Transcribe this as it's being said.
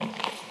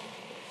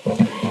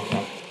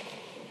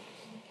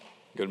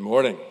Good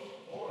morning.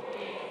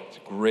 It's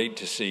great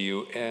to see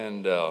you.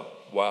 And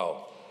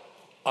wow,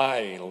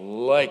 I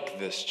like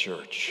this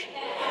church.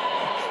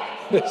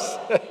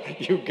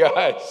 You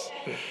guys.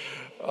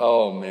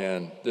 Oh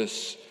man,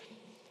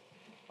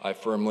 I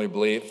firmly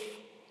believe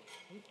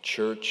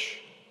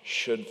church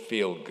should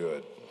feel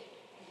good.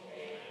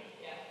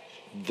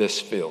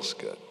 This feels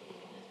good.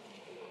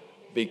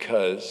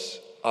 Because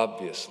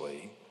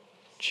obviously,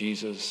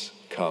 Jesus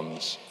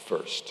comes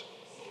first.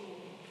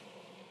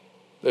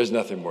 There's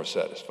nothing more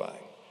satisfying.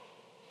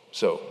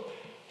 So,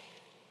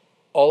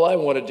 all I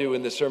want to do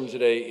in this sermon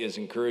today is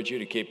encourage you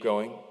to keep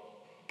going,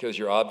 because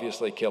you're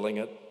obviously killing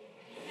it.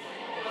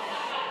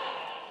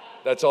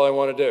 That's all I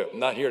want to do. I'm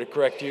not here to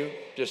correct you,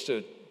 just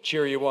to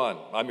cheer you on.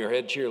 I'm your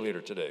head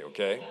cheerleader today,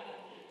 okay?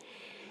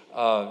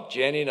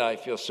 Janny and I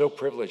feel so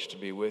privileged to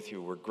be with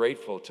you. We're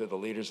grateful to the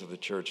leaders of the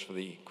church for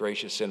the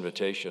gracious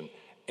invitation.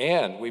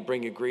 And we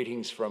bring you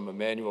greetings from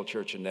Emmanuel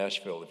Church in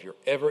Nashville. If you're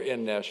ever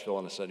in Nashville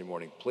on a Sunday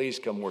morning, please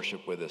come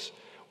worship with us.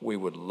 We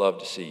would love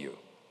to see you.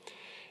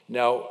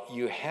 Now,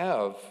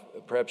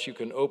 perhaps you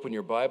can open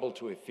your Bible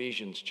to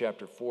Ephesians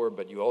chapter 4,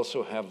 but you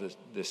also have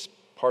this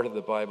part of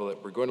the Bible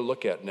that we're going to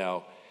look at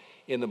now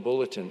in the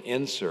bulletin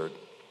insert.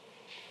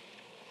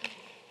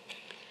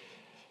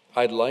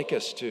 I'd like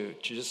us to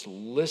just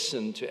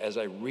listen to as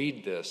I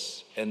read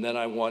this, and then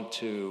I want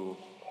to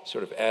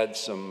sort of add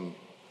some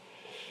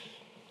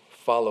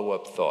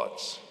follow-up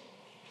thoughts.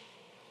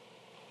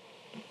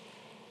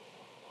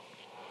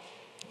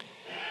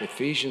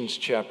 Ephesians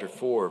chapter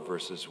 4,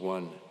 verses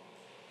 1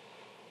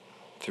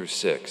 through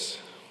 6.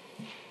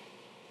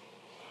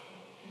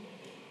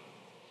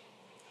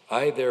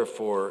 I,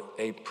 therefore,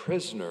 a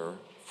prisoner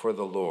for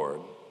the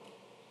Lord,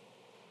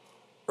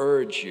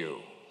 urge you.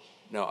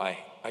 Now,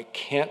 I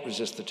can't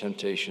resist the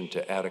temptation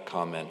to add a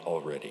comment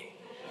already.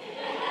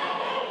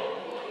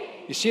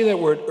 You see that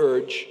word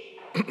urge?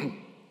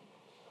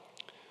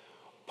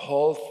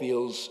 Paul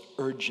feels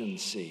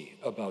urgency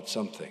about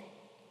something.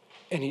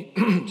 And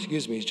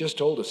he's just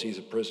told us he's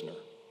a prisoner.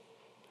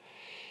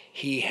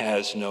 He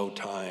has no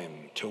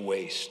time to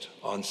waste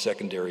on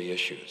secondary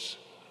issues.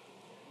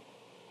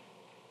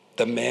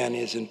 The man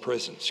is in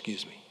prison,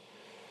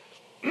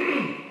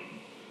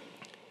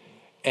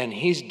 And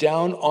he's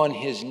down on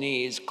his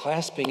knees,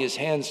 clasping his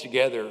hands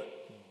together,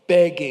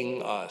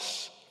 begging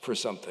us for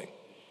something.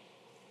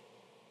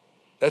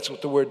 That's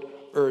what the word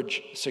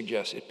urge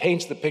suggests. It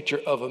paints the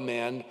picture of a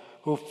man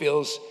who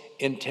feels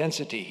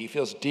intensity. He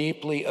feels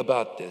deeply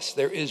about this.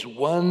 There is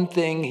one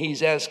thing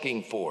he's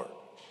asking for.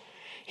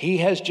 He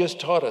has just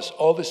taught us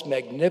all this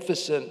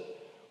magnificent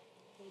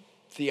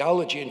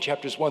theology in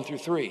chapters 1 through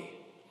 3.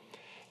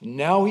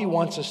 Now he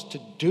wants us to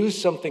do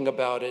something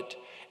about it,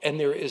 and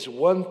there is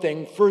one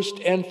thing first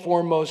and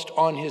foremost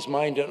on his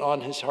mind and on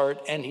his heart,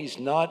 and he's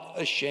not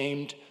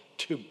ashamed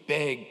to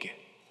beg.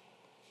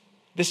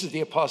 This is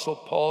the Apostle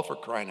Paul, for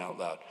crying out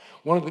loud.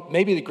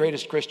 Maybe the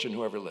greatest Christian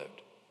who ever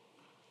lived.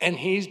 And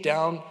he's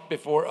down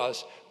before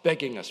us,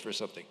 begging us for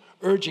something,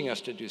 urging us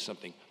to do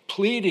something,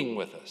 pleading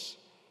with us.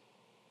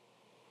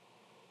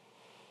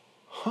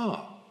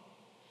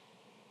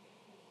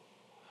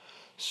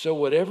 So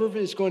whatever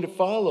is going to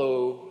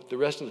follow the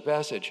rest of the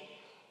passage,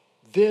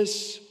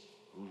 this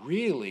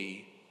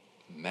really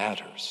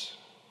matters,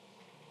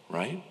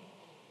 right?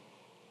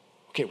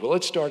 Okay, well,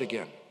 let's start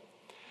again.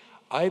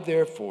 I,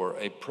 therefore,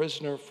 a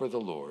prisoner for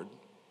the Lord,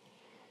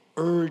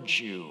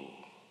 urge you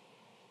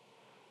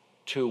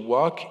to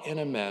walk in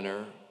a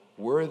manner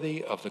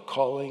worthy of the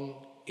calling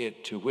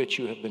to which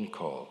you have been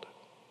called,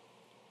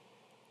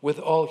 with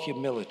all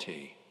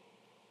humility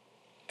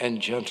and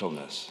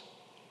gentleness,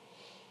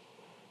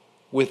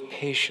 with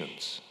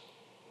patience,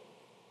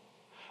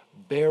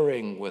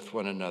 bearing with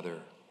one another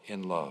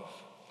in love,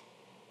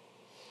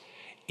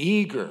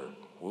 eager,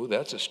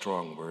 that's a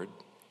strong word,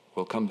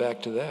 we'll come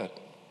back to that,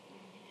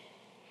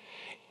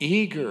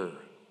 eager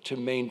to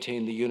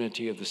maintain the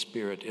unity of the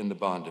Spirit in the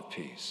bond of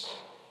peace.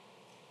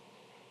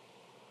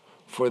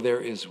 For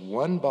there is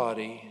one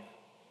body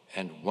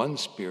and one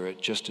Spirit,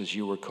 just as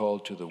you were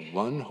called to the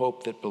one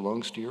hope that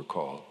belongs to your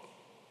call,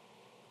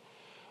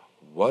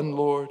 one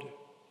Lord,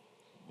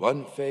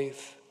 one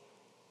faith,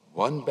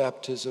 one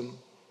baptism,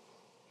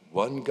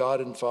 one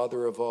God and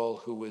Father of all,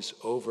 who is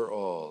over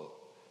all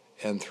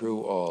and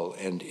through all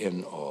and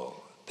in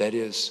all. That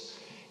is,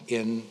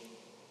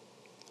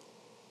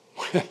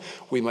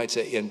 we might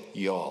say in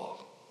y'all.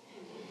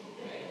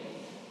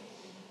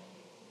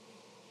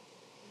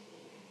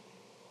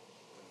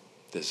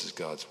 This is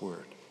God's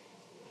word.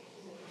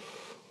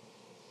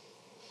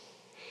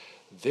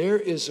 There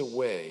is a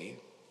way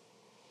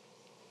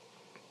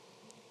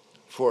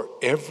for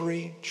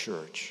every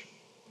church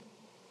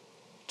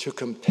to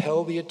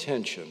compel the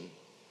attention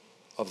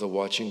of the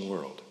watching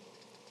world.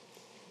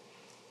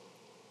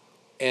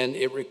 And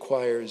it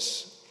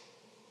requires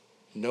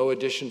no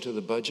addition to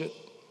the budget,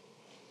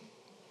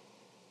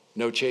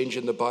 no change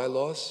in the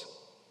bylaws,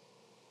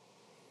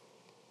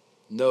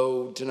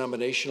 no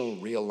denominational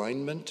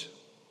realignment.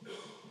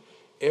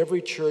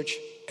 Every church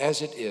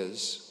as it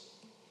is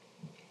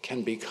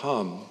can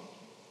become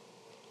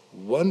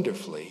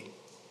wonderfully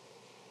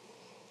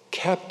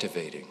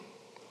captivating.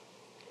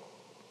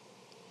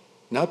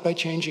 Not by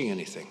changing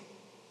anything,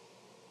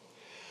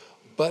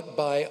 but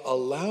by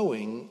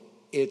allowing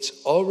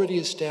its already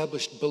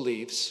established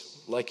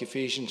beliefs, like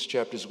Ephesians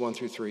chapters 1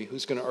 through 3,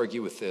 who's going to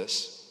argue with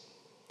this?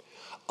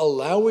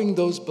 Allowing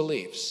those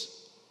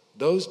beliefs,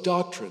 those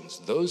doctrines,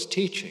 those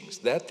teachings,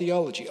 that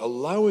theology,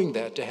 allowing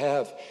that to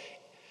have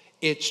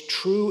its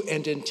true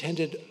and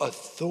intended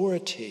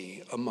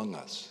authority among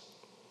us.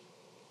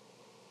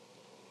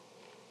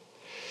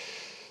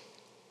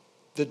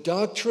 The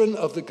doctrine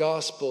of the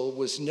gospel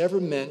was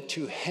never meant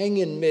to hang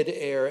in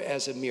midair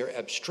as a mere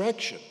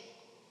abstraction.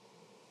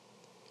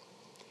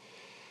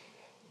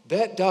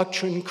 That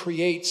doctrine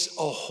creates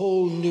a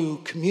whole new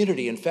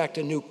community, in fact,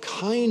 a new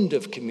kind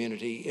of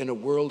community in a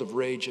world of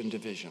rage and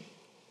division.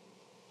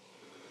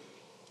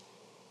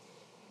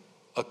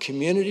 A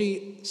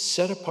community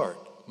set apart,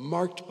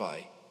 marked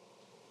by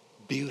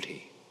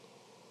beauty.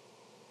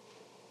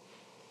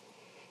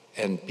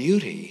 And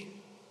beauty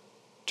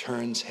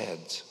turns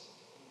heads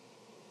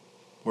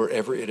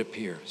wherever it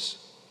appears.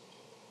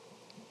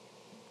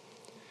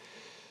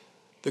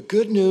 The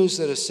good news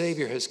that a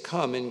Savior has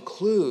come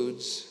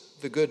includes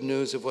the good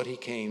news of what he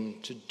came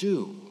to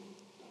do.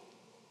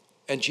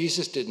 And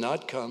Jesus did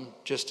not come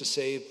just to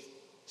save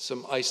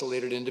some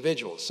isolated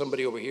individuals,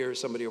 somebody over here,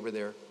 somebody over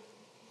there.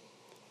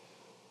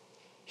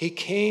 He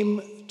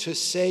came to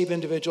save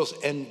individuals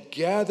and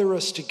gather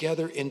us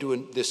together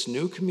into this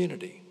new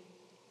community,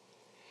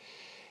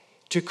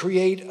 to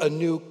create a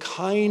new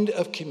kind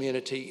of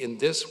community in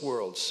this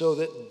world, so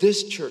that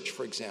this church,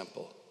 for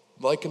example,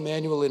 like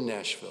Emmanuel in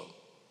Nashville,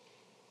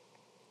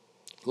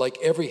 like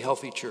every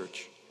healthy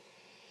church,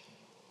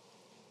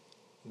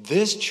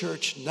 this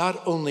church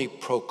not only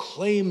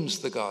proclaims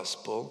the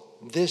gospel,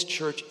 this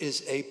church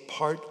is a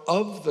part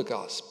of the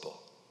gospel.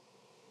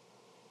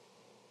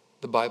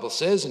 The Bible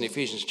says in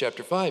Ephesians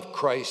chapter 5,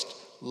 Christ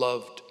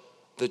loved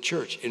the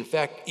church. In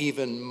fact,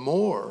 even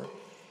more,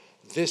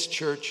 this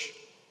church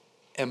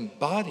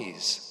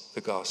embodies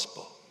the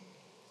gospel.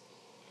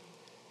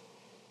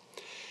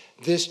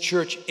 This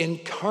church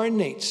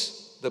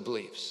incarnates the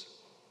beliefs.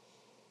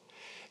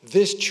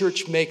 This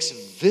church makes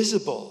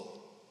visible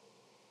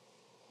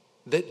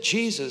that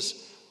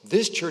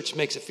this church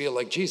makes it feel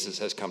like Jesus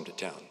has come to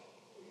town.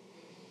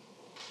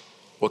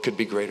 What could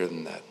be greater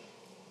than that?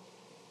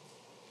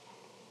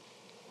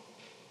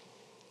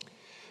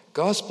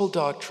 Gospel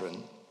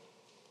doctrine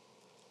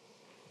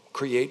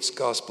creates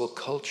gospel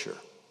culture.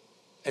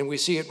 And we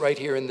see it right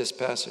here in this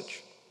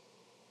passage.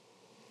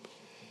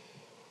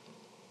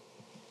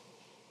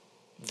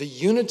 The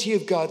unity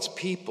of God's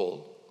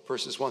people,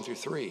 verses 1 through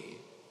 3,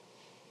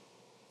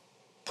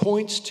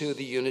 points to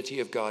the unity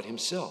of God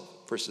himself,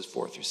 verses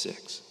 4 through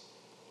 6.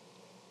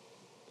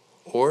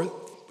 Or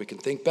we can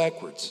think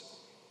backwards.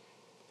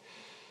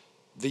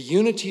 The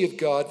unity of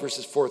God,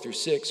 verses 4 through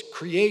 6,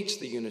 creates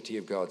the unity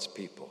of God's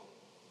people.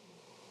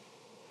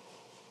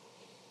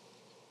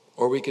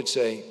 Or we could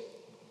say,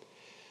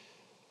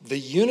 the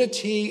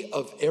unity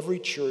of every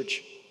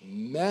church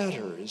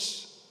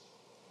matters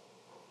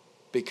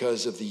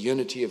because of the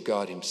unity of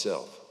God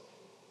himself.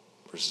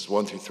 Verses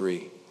 1 through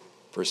 3,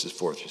 verses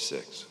 4 through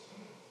 6.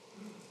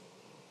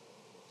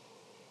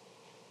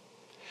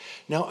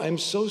 Now, I'm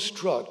so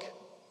struck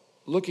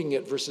looking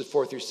at verses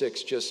 4 through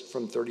 6 just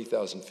from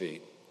 30,000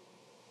 feet.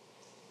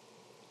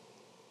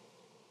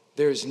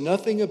 There's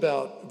nothing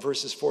about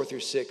verses 4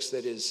 through 6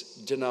 that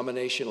is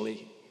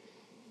denominationally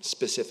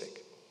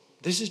specific.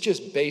 This is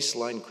just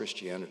baseline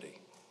Christianity.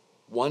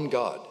 One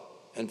God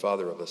and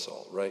Father of us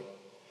all, right?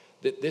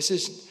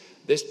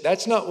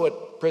 That's not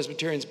what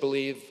Presbyterians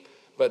believe,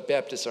 but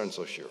Baptists aren't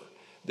so sure.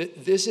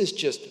 This is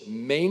just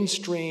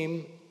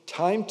mainstream,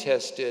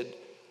 time-tested,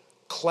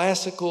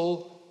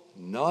 classical,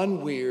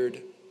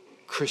 non-weird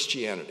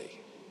Christianity.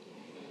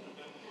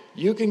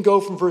 You can go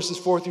from verses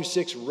 4 through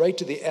 6 right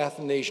to the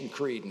Athanasian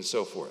Creed and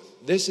so forth.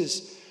 This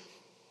is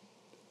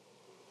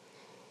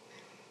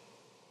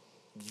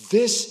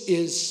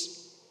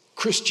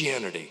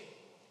Christianity.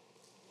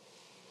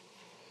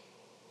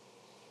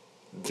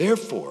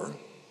 Therefore,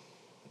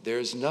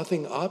 there's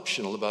nothing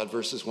optional about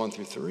verses 1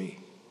 through 3.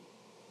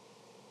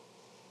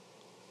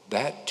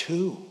 That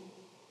too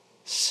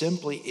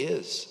simply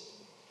is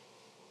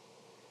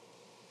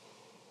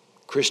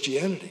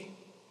Christianity.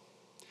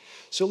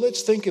 So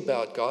let's think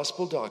about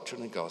gospel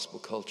doctrine and gospel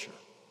culture.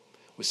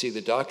 We see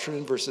the doctrine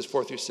in verses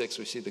 4 through 6.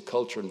 We see the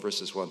culture in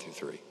verses 1 through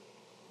 3.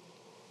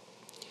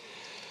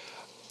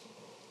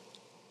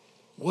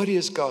 What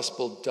is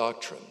gospel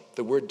doctrine?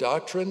 The word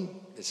doctrine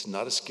is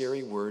not a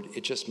scary word.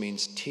 It just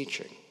means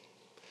teaching.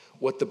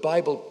 What the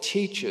Bible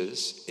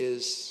teaches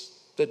is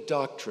the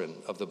doctrine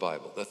of the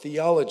Bible, the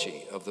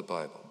theology of the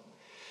Bible.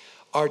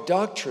 Our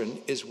doctrine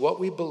is what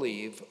we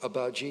believe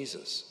about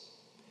Jesus.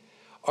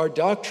 Our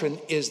doctrine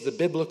is the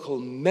biblical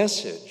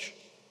message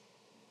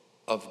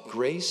of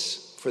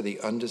grace for the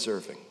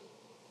undeserving.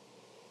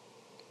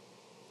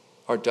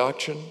 Our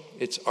doctrine,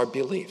 it's our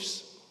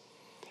beliefs.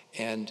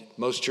 And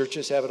most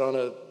churches have it on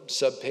a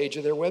subpage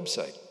of their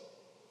website.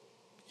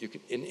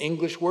 in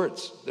English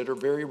words that are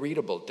very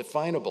readable,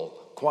 definable,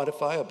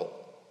 quantifiable.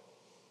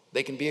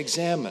 They can be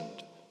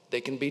examined.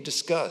 They can be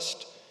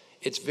discussed.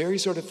 It's very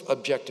sort of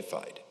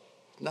objectified.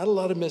 Not a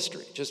lot of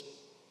mystery.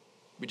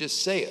 We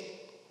just say it.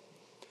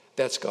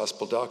 That's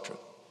gospel doctrine.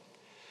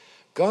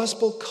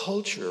 Gospel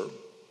culture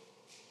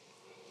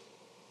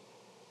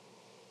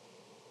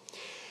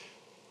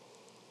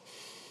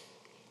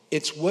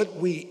it's what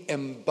we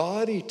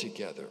embody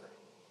together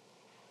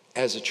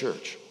as a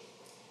church.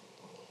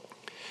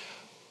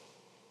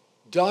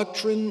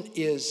 Doctrine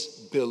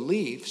is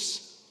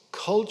beliefs,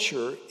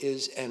 culture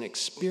is an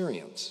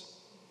experience.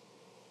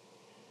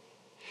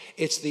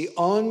 It's the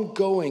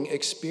ongoing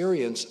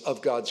experience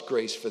of God's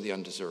grace for the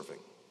undeserving.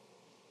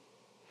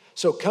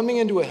 So coming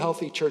into a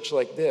healthy church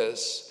like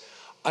this,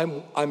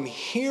 I'm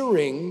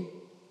hearing,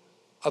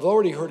 I've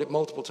already heard it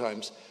multiple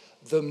times,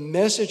 the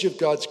message of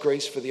God's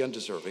grace for the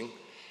undeserving,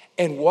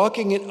 and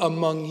walking it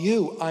among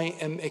you, I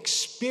am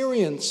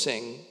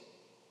experiencing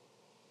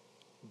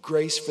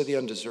grace for the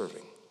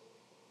undeserving.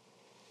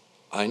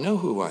 I know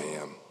who I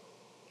am.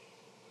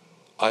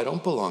 I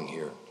don't belong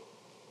here.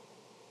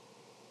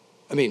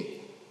 I mean,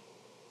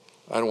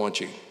 I don't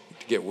want you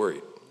to get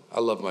worried.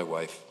 I love my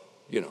wife,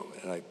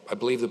 and I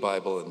believe the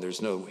Bible, and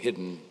there's no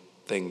hidden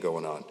thing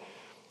going on.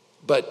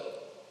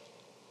 But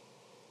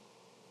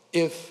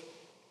if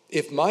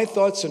my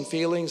thoughts and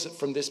feelings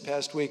from this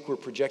past week were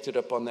projected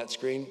up on that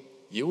screen,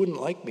 you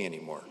wouldn't like me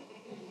anymore.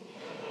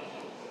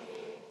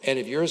 And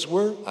if yours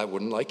were, I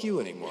wouldn't like you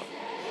anymore.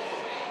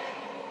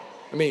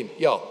 I mean,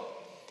 y'all,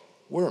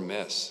 we're a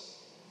mess.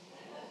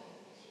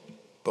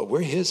 But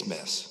we're his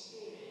mess.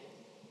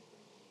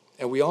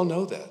 And we all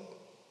know that.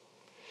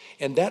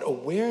 And that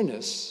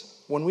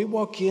awareness, when we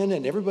walk in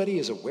and everybody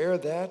is aware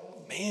of that,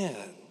 man,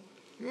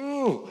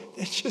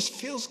 it just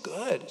feels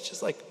good. It's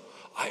just like,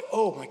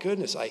 oh my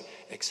goodness, I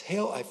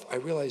exhale, I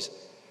realize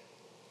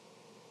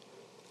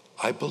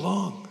I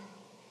belong.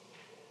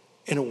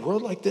 In a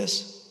world like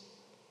this,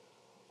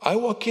 I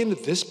walk into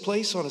this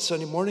place on a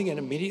Sunday morning and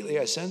immediately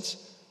I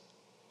sense,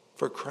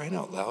 for crying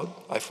out loud,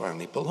 I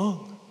finally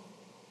belong.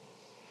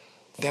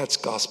 That's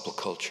gospel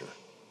culture.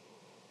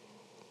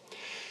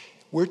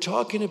 We're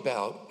talking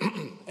about,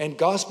 and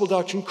gospel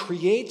doctrine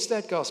creates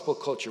that gospel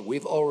culture.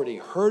 We've already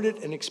heard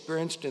it and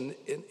experienced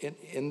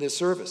in this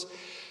service.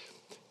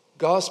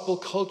 Gospel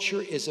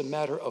culture is a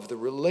matter of the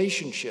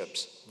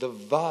relationships, the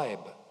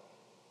vibe,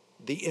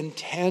 the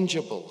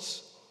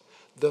intangibles,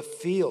 the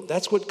feel.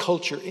 That's what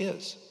culture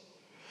is.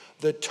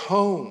 The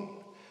tone,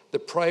 the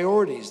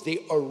priorities,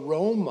 the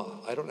aroma,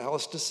 I don't know how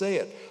else to say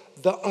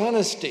it, the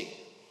honesty,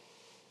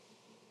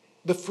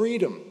 the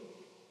freedom,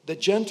 the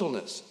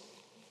gentleness,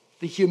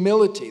 the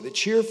humility, the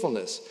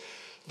cheerfulness,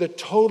 the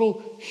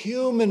total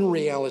human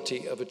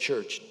reality of a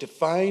church,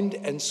 defined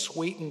and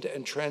sweetened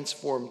and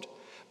transformed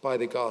by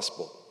the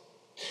gospel.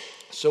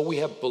 So we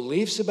have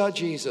beliefs about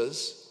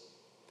Jesus,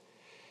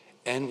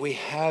 and we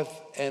have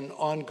an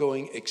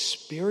ongoing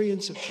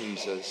experience of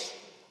Jesus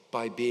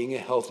by being a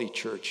healthy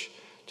church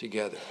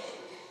together.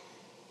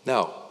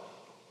 Now,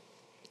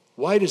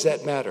 why does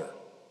that matter?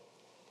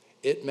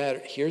 It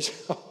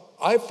matters.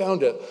 I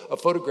found a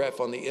photograph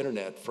on the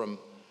internet from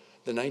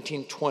the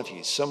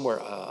 1920s, somewhere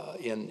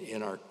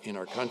in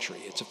our country.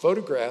 It's a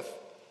photograph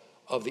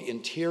of the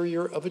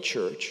interior of a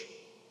church,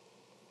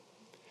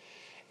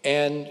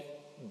 and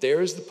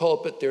there's the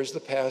pulpit, there's the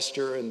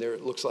pastor, and there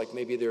it looks like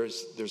maybe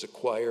there's a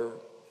choir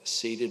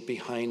seated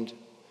behind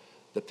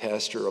the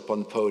pastor up on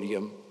the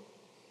podium.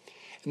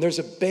 And there's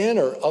a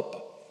banner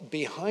up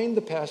behind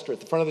the pastor at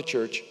the front of the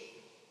church,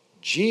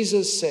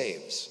 Jesus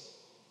saves.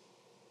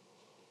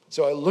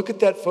 So I look at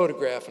that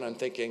photograph and I'm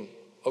thinking,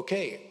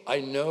 okay, I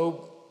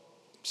know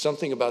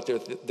something about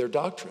their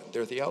doctrine,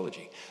 their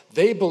theology.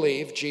 They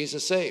believe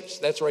Jesus saves.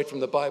 That's right from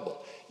the Bible.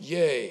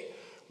 Yay,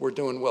 we're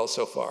doing well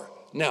so far.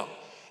 Now,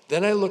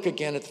 then I look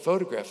again at the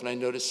photograph and I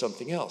notice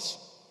something else.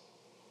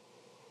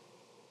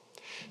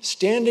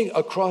 Standing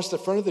across the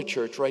front of the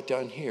church right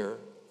down here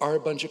are a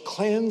bunch of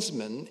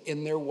Klansmen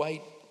in their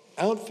white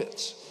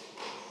outfits.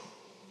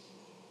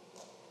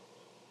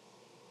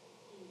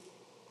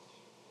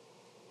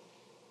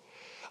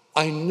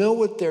 I know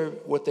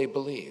what they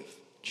believe.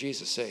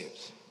 Jesus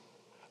saves.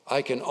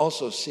 I can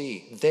also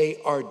see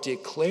they are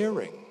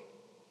declaring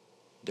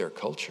their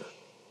culture.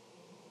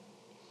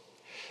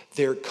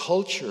 Their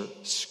culture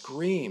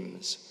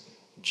screams,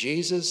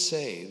 Jesus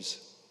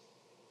saves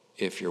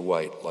if you're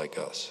white like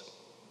us,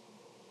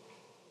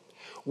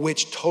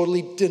 which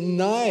totally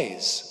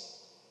denies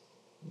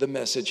the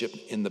message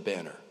in the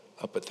banner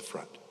up at the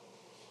front.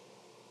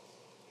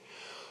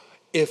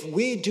 If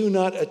we do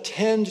not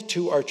attend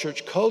to our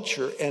church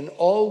culture and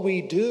all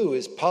we do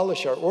is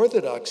polish our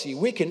orthodoxy,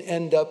 we can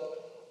end up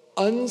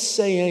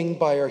unsaying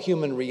by our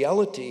human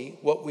reality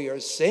what we are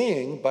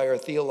saying by our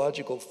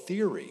theological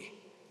theory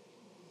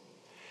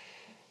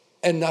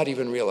and not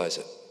even realize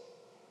it.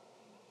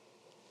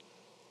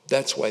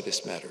 That's why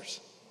this matters.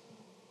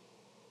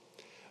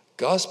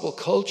 Gospel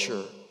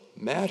culture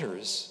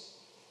matters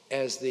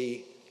as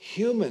the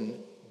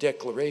human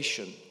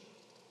declaration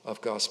of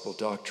gospel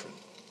doctrine.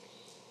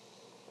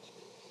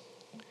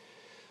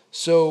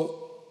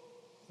 So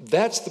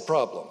that's the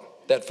problem,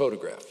 that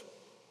photograph.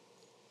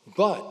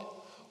 But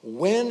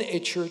when a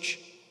church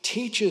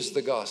teaches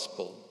the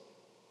gospel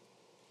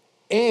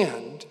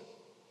and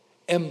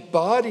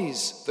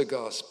embodies the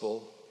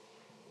gospel,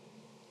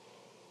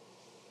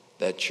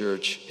 that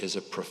church is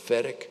a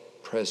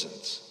prophetic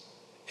presence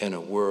in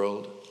a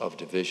world of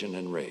division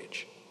and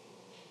rage.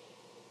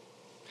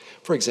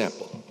 For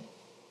example,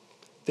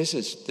 this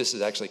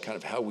is actually kind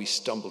of how we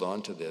stumbled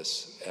onto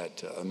this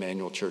at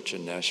Emmanuel Church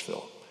in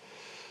Nashville.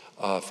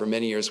 For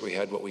many years, we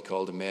had what we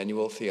called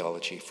Emmanuel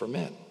Theology for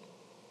Men.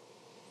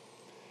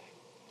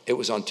 It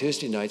was on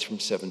Tuesday nights from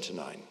 7 to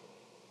 9.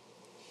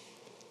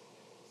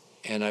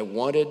 And I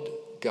wanted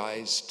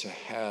guys to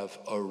have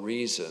a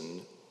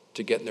reason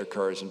to get in their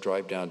cars and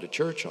drive down to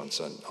church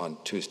on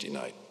Tuesday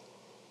night.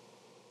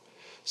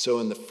 So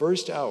in the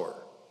first hour,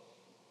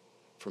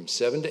 from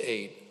 7 to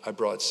 8, I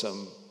brought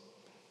some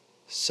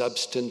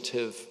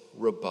substantive,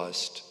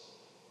 robust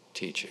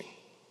teaching.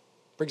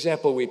 For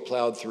example, we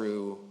plowed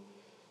through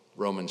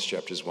Romans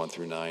chapters 1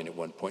 through 9 at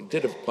one point,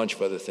 did a bunch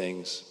of other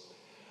things.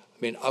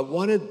 I mean, I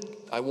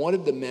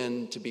wanted the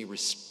men to be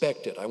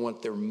respected. I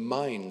want their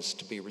minds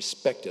to be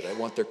respected. I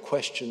want their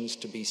questions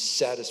to be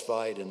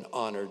satisfied and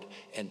honored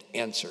and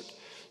answered.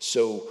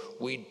 So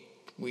we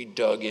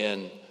dug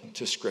in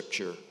to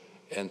scripture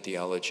and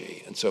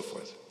theology and so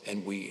forth.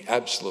 And we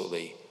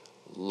absolutely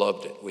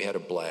loved it. We had a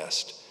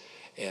blast.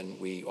 And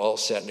we all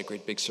sat in a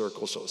great big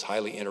circle, so it was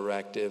highly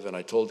interactive. And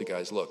I told the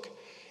guys, look,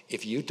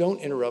 if you don't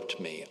interrupt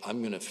me,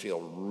 I'm going to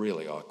feel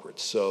really awkward.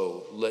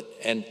 So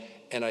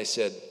and I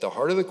said, the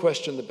harder the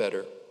question, the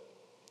better.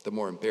 The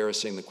more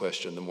embarrassing the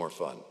question, the more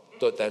fun.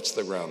 That's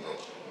the ground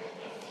rule.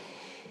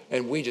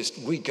 And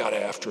we got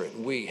after it.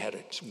 We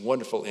had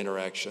wonderful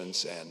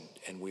interactions,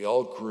 and we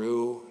all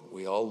grew,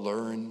 we all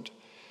learned.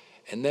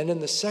 And then in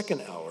the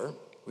second hour,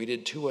 we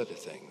did two other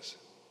things.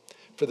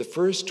 For the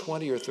first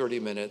 20 or 30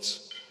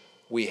 minutes,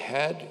 we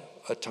had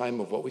a time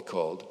of what we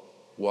called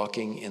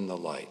walking in the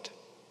light.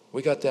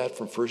 We got that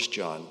from 1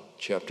 John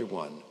chapter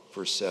 1,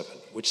 verse 7,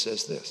 which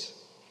says this: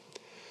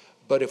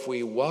 but if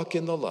we walk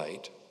in the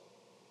light,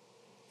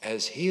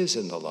 as he is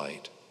in the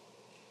light,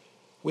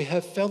 we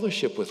have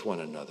fellowship with one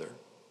another,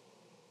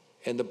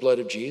 and the blood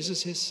of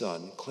Jesus, his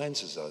son,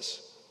 cleanses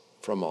us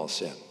from all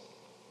sin.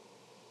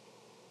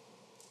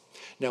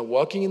 Now,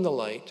 walking in the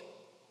light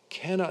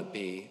cannot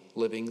be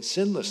living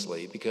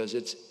sinlessly, because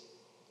it's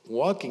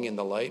walking in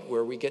the light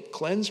where we get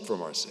cleansed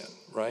from our sin,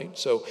 right?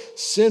 So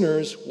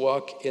sinners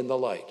walk in the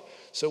light.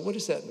 So what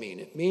does that mean?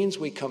 It means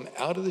we come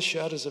out of the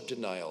shadows of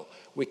denial.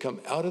 We come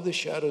out of the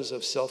shadows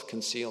of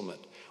self-concealment.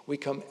 We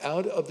come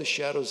out of the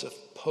shadows of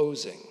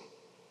posing.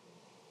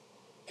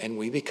 And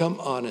we become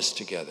honest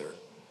together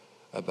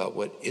about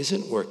what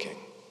isn't working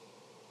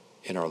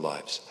in our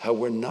lives, how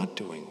we're not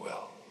doing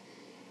well.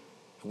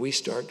 We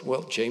start,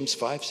 James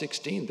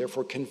 5:16,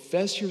 therefore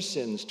confess your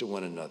sins to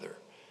one another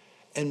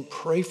and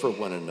pray for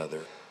one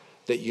another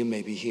that you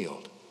may be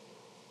healed.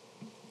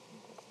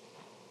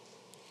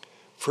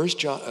 1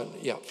 John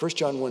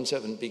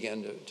 1:7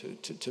 began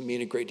to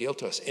mean a great deal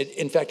to us.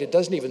 In fact, it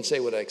doesn't even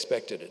say what I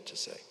expected it to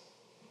say.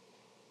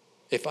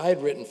 If I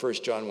had written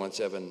 1 John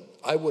 1:7,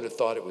 I would have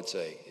thought it would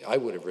say, I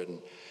would have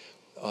written,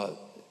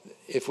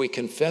 if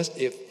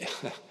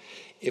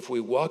we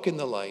walk in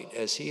the light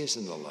as he is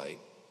in the light,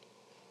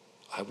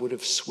 I would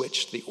have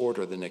switched the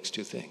order of the next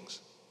two things.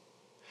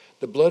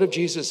 The blood of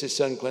Jesus, his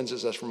son,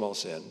 cleanses us from all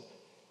sin,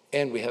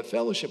 and we have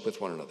fellowship with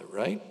one another,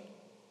 right?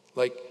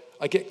 Like,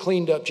 I get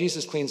cleaned up,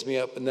 Jesus cleans me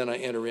up, and then I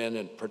enter in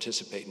and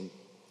participate, and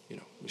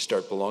we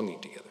start belonging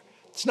together.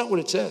 It's not what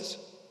it says.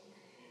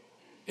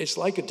 It's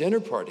like a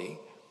dinner party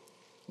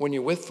when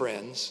you're with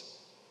friends,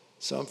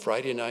 some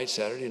Friday night,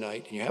 Saturday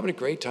night, and you're having a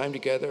great time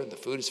together, and the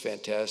food is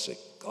fantastic,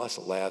 lots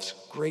of laughs,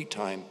 great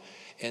time,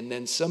 and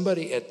then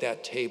somebody at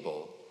that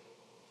table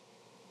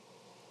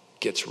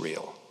gets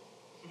real.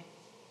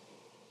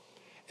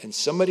 And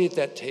somebody at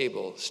that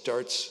table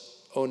starts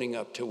owning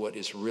up to what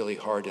is really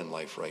hard in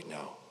life right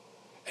now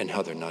and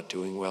how they're not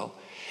doing well.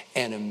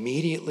 And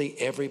immediately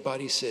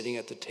everybody sitting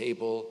at the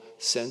table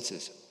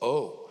senses,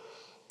 oh,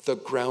 the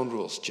ground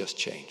rules just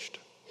changed.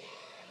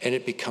 And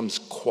it becomes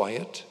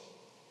quiet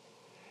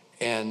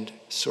and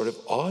sort of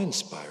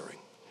awe-inspiring.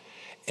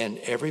 And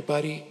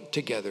everybody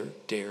together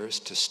dares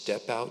to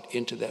step out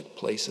into that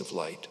place of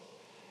light.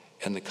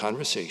 And the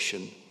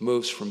conversation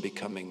moves from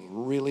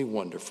becoming really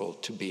wonderful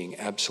to being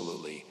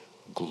absolutely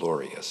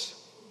glorious.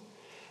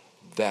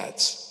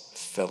 That's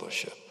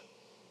fellowship.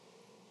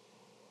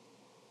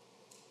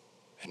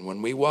 And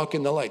when we walk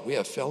in the light, we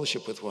have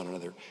fellowship with one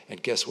another.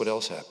 And guess what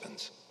else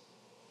happens?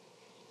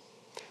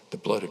 The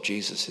blood of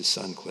Jesus, his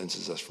son,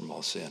 cleanses us from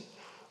all sin.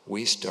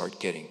 We start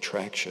getting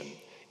traction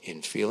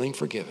in feeling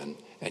forgiven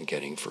and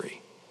getting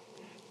free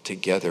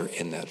together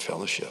in that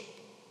fellowship.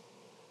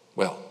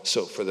 Well,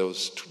 so for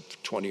those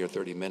 20 or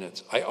 30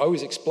 minutes, I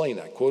always explain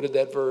that, quoted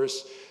that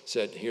verse,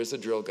 said, here's the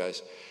drill,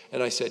 guys.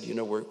 And I said,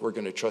 we're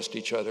going to trust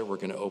each other, we're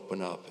going to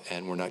open up,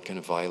 and we're not going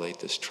to violate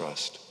this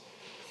trust.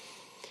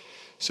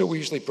 So we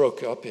usually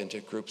broke up into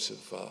groups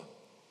of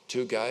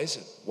two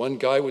guys. One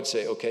guy would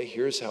say, okay,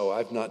 here's how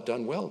I've not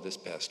done well this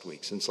past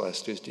week since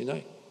last Tuesday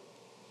night.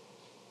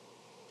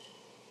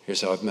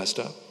 Here's how I've messed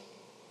up.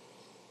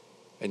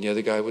 And the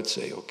other guy would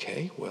say,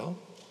 okay, well,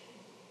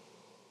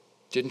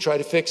 didn't try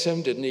to fix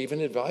him, didn't even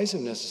advise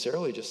him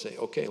necessarily, just say,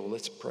 okay, well,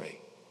 let's pray.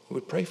 He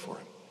would pray for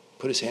him,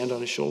 put his hand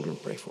on his shoulder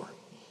and pray for him.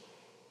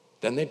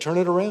 Then they'd turn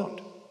it around.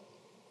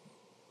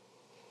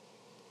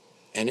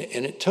 And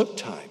it took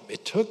time.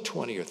 It took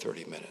 20 or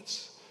 30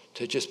 minutes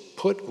to just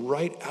put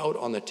right out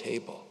on the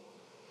table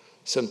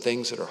some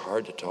things that are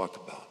hard to talk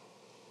about.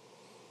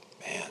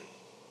 Man,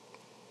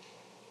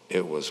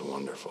 it was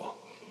wonderful.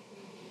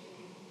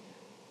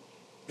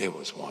 It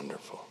was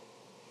wonderful.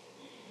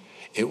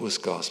 It was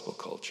gospel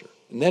culture.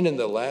 And then in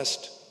the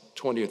last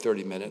 20 or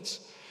 30 minutes,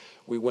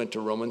 we went to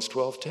Romans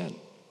 12:10.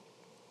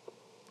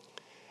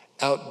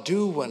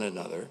 Outdo one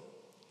another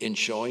in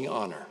showing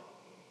honor.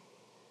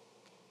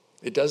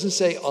 It doesn't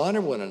say honor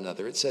one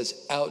another. It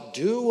says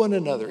outdo one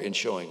another in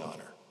showing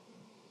honor.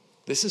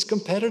 This is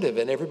competitive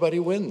and everybody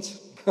wins.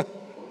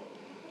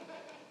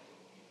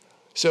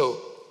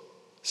 So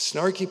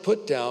snarky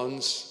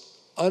put-downs,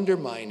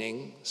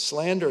 undermining,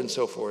 slander, and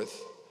so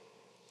forth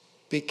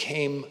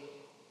became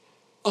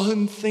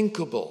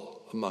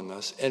unthinkable among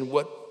us. And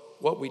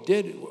what we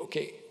did,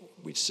 okay,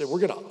 we said we're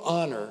going to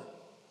honor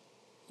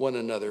one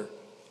another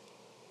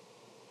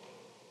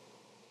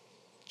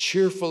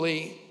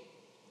cheerfully,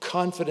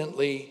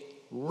 confidently,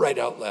 right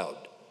out loud.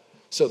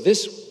 So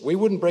this, we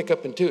wouldn't break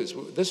up in twos.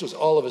 This was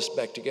all of us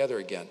back together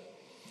again.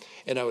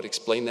 And I would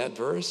explain that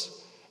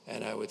verse,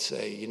 and I would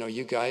say, you know,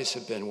 you guys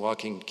have been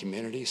walking in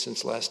community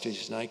since last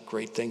Tuesday night.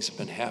 Great things have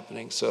been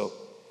happening. So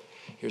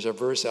here's our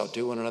verse,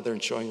 outdo one another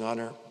in showing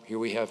honor. Here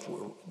we have,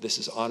 this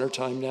is honor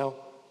time now.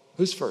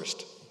 Who's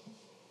first?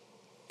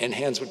 And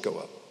hands would go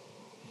up.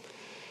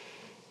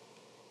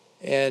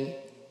 And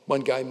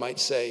one guy might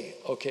say,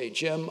 okay,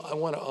 Jim, I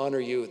want to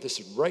honor you. This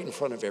is right in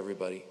front of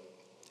everybody.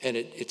 And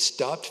it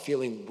stopped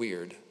feeling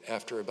weird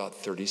after about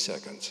 30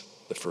 seconds,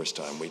 the first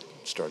time we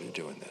started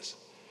doing this.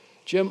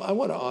 Jim, I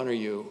want to honor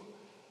you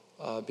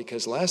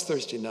because last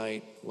Thursday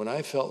night, when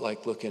I felt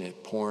like looking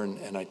at porn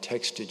and I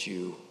texted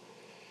you,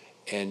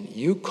 and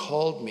you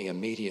called me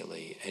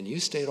immediately, and you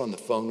stayed on the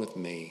phone with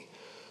me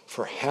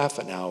for half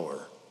an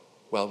hour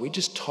while we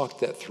just talked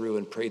that through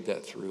and prayed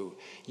that through.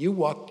 You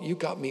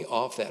got me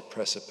off that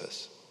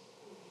precipice.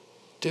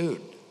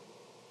 Dude,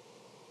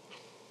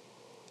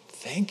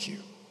 thank you.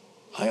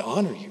 I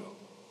honor you.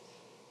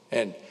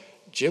 And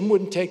Jim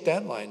wouldn't take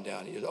that line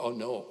down. He'd, oh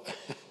no,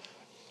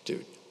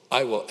 dude,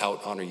 I will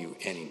out honor you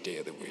any day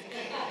of the week.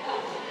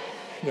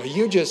 No,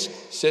 you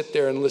just sit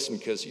there and listen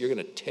because you're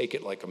going to take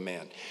it like a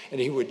man. And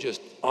he would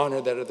just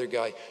honor that other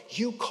guy.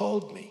 You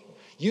called me.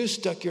 You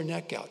stuck your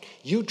neck out.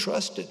 You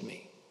trusted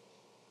me.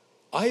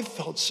 I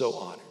felt so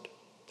honored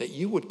that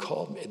you would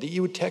call me, that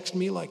you would text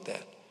me like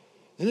that.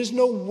 And there's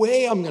no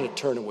way I'm going to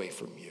turn away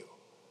from you.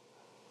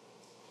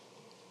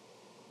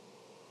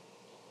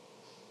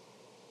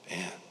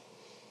 Man.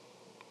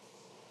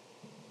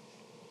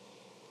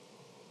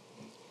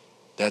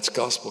 That's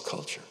gospel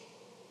culture.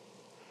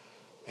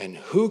 And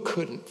who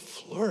couldn't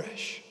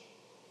flourish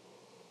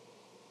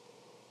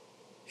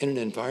in an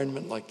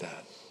environment like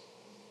that?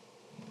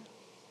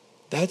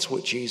 That's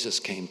what Jesus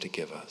came to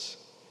give us.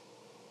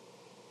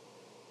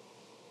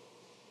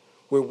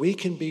 Where we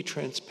can be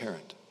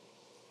transparent.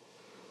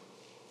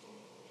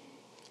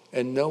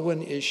 And no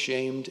one is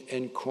shamed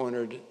and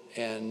cornered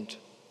and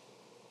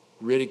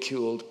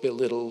ridiculed,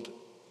 belittled,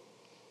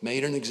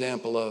 made an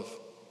example of.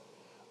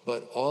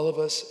 But all of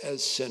us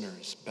as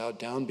sinners bow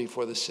down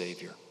before the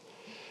Savior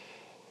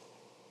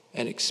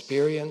and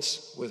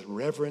experience with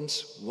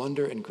reverence,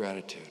 wonder, and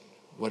gratitude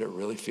what it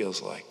really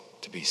feels like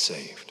to be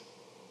saved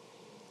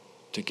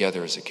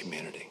together as a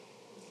community.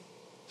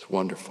 It's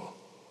wonderful.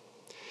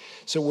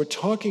 So we're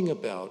talking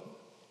about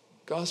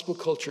gospel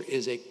culture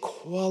is a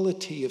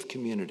quality of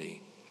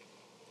community.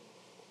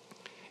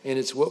 And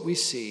it's what we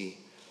see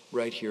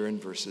right here in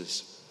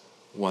verses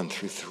 1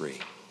 through 3.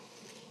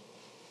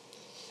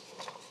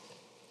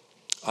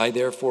 I,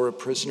 therefore, a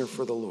prisoner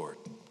for the Lord,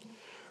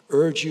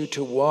 urge you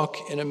to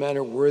walk in a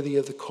manner worthy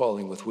of the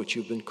calling with which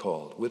you've been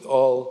called. With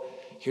all,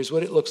 here's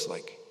what it looks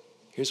like.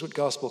 Here's what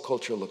gospel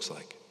culture looks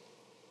like.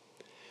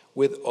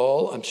 With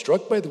all, I'm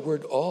struck by the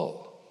word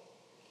all.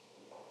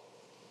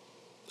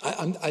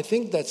 I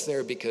think that's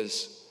there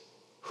because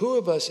who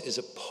of us is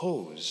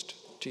opposed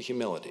to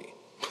humility,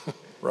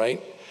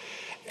 right?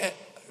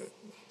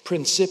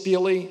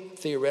 Principially,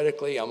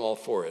 theoretically, I'm all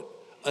for it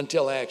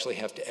until I actually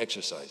have to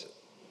exercise it.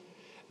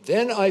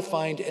 Then I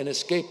find an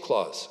escape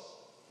clause.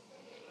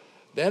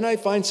 Then I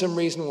find some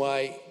reason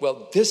why,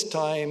 well, this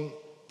time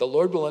the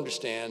Lord will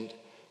understand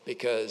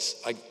because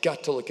I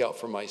got to look out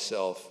for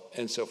myself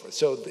and so forth.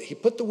 So he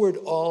put the word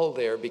all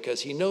there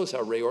because he knows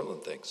how Ray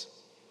Ortlund thinks.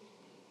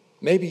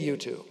 Maybe you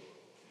too.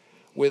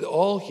 With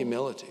all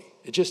humility,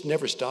 it just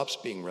never stops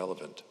being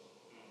relevant.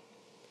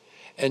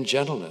 And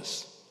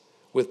gentleness,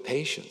 with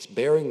patience,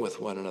 bearing with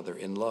one another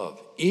in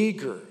love,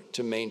 eager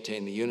to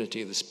maintain the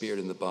unity of the Spirit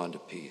in the bond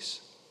of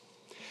peace.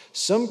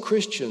 Some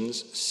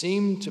Christians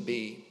seem to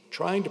be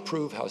trying to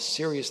prove how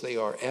serious they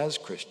are as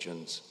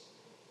Christians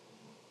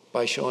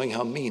by showing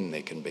how mean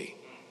they can be.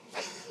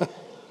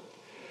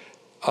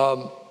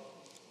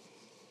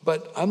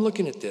 But I'm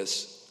looking at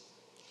this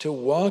to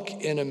walk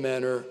in a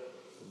manner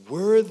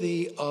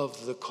worthy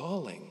of the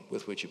calling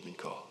with which you've been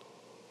called.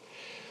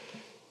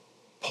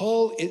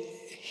 Paul,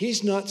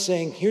 he's not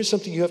saying, here's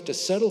something you have to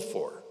settle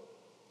for,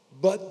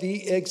 but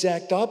the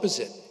exact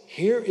opposite.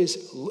 Here's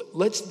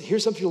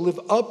something to live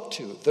up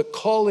to, the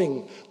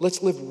calling.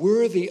 Let's live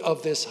worthy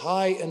of this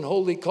high and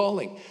holy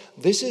calling.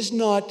 This is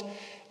not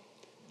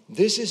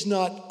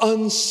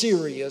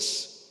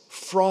unserious,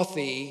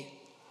 frothy,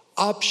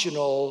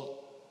 optional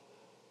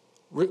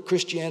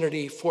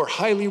Christianity for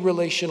highly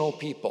relational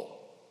people,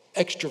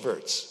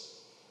 extroverts,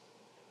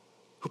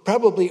 who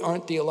probably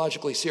aren't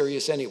theologically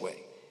serious anyway.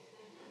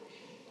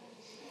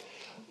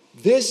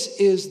 This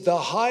is the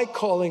high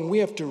calling we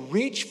have to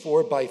reach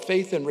for by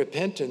faith and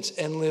repentance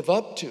and live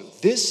up to.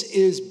 This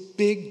is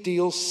big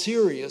deal,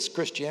 serious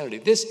Christianity.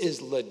 This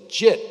is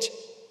legit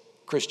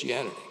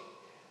Christianity.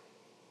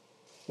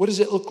 What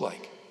does it look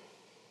like?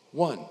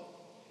 1,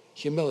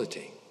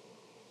 humility.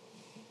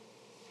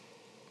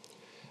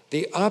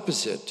 The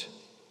opposite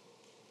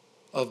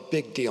of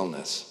big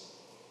dealness.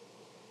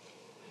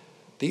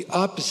 The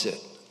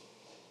opposite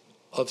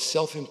of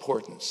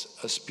self-importance,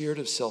 a spirit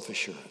of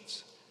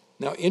self-assurance.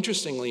 Now,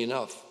 interestingly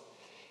enough,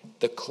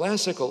 the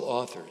classical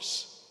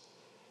authors,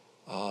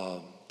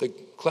 the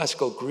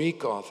classical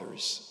Greek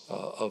authors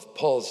of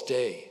Paul's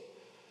day,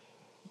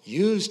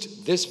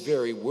 used this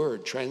very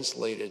word,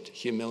 translated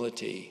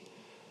humility.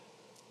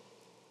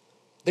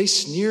 They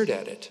sneered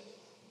at it.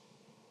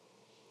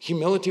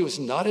 Humility was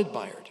not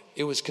admired.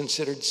 It was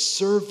considered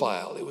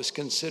servile. It was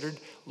considered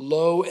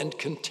low and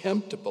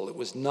contemptible. It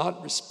was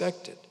not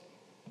respected.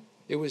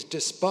 It was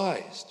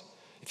despised.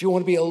 If you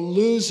want to be a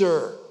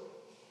loser,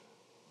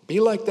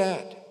 be like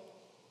that.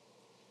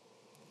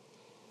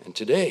 And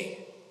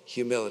today,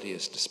 humility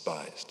is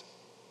despised.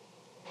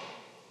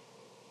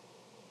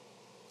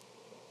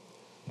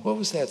 What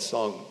was that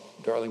song,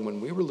 darling, when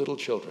we were little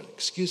children?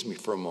 Excuse me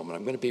for a moment.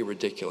 I'm going to be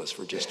ridiculous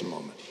for just a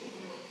moment.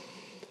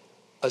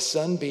 A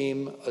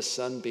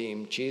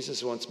sunbeam,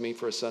 Jesus wants me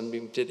for a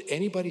sunbeam. Did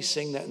anybody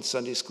sing that in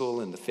Sunday school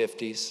in the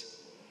 50s?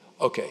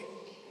 Okay.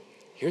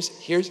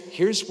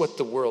 Here's what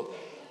the world,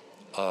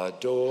 a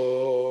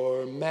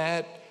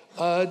doormat,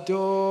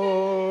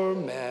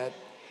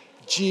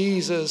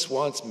 Jesus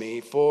wants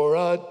me for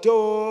a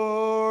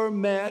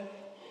doormat.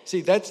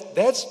 See,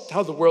 that's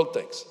how the world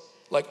thinks.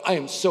 Like, I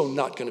am so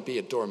not going to be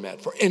a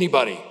doormat for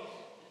anybody.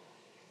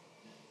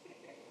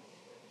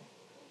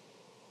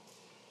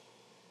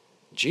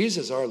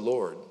 Jesus, our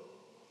Lord,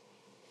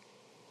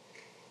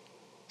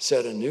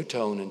 set a new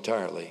tone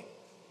entirely.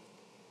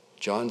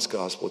 John's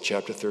Gospel,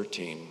 chapter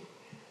 13.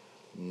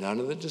 None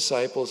of the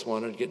disciples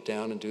wanted to get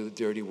down and do the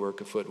dirty work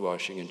of foot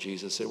washing, and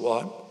Jesus said,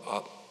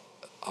 well,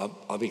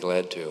 I'll be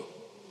glad to.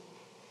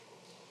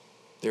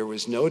 There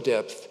was no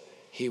depth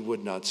he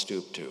would not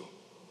stoop to.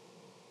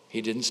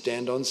 He didn't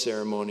stand on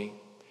ceremony.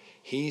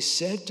 He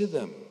said to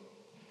them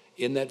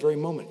in that very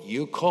moment,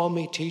 you call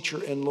me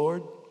teacher and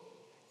Lord,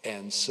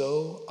 and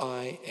so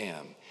I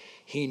am.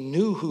 He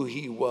knew who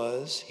he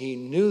was. He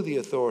knew the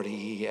authority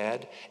he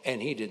had,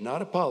 and he did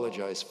not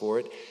apologize for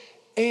it,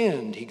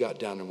 and he got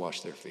down and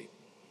washed their feet.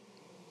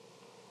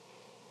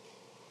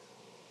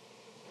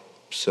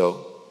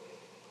 So,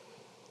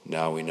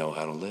 now we know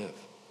how to live.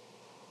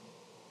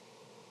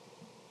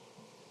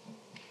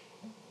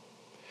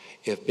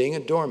 If being a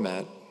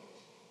doormat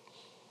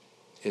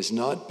is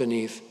not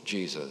beneath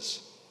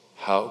Jesus,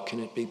 how can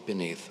it be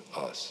beneath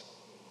us?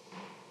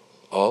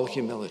 All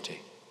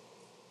humility.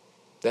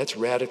 That's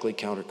radically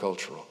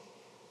countercultural.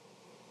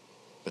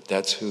 But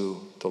that's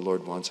who the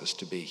Lord wants us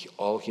to be.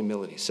 All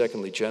humility.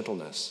 Secondly,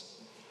 gentleness.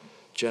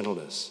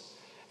 Gentleness.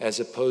 As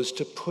opposed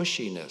to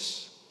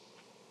pushiness.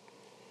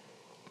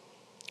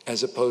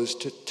 As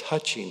opposed to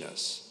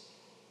touchiness.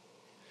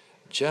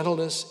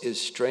 Gentleness is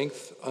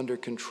strength under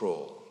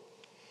control.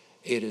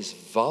 It is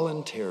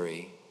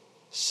voluntary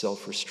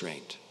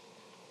self-restraint.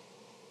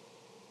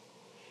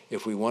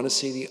 If we want to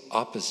see the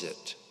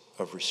opposite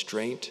of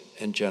restraint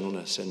and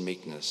gentleness and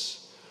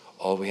meekness,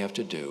 all we have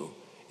to do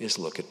is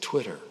look at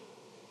Twitter,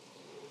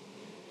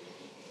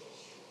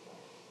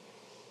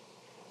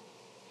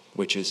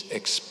 which is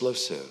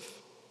explosive,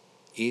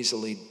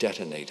 easily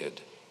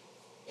detonated,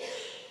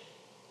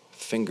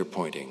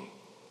 finger-pointing,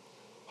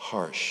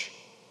 harsh.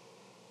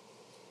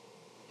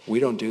 We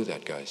don't do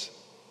that, guys.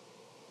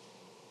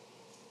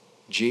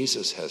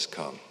 Jesus has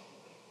come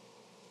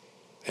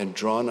and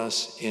drawn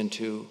us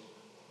into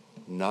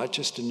not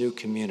just a new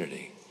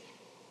community,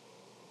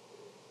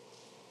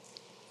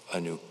 a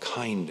new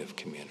kind of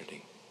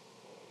community.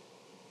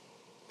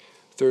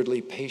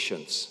 Thirdly,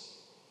 patience,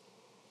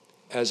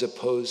 as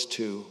opposed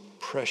to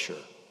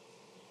pressure,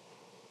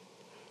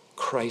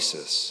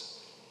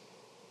 crisis.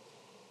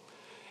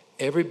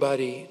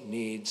 Everybody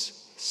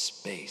needs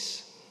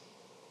space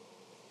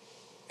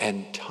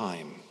and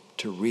time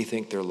to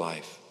rethink their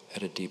life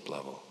at a deep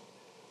level.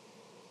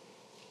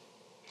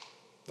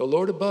 The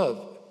Lord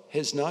above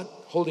is not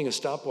holding a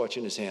stopwatch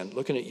in his hand,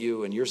 looking at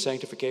you and your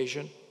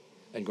sanctification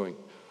and going,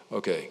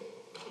 okay,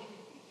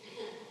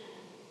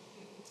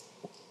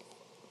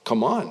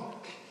 come on.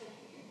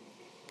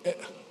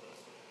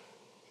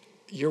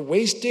 You're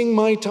wasting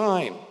my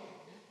time.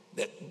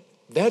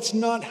 That's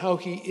not how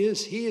he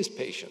is. He is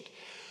patient.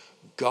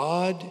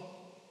 God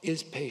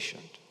is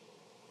patient.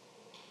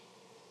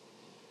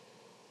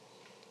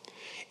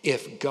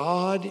 If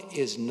God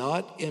is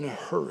not in a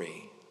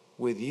hurry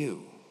with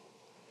you,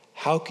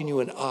 how can you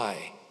and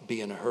I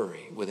be in a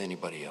hurry with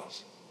anybody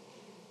else?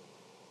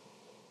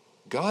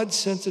 God's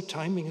sense of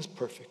timing is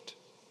perfect.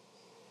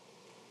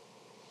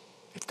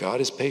 If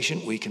God is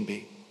patient, we can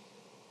be.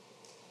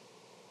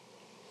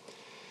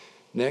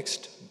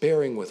 Next,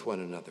 bearing with one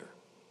another,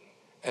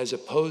 as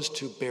opposed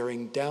to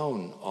bearing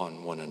down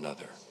on one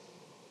another,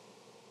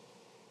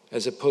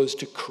 as opposed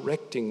to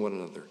correcting one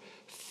another,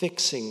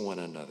 fixing one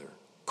another,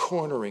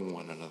 cornering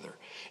one another.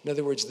 In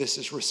other words, this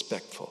is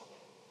respectful.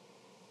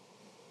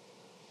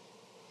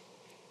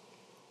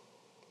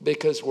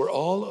 Because we're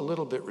all a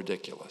little bit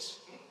ridiculous.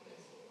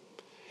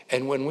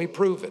 And when we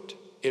prove it,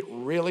 it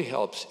really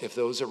helps if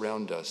those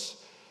around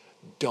us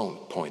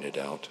don't point it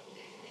out.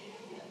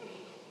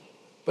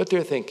 But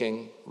they're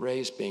thinking,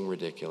 Ray's being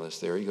ridiculous.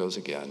 There he goes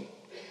again.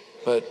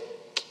 But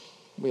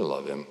we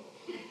love him.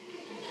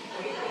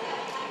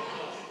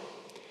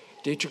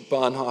 Dietrich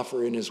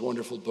Bonhoeffer, in his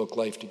wonderful book,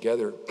 Life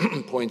Together,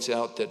 points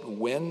out that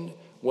when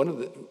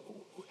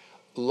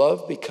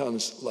love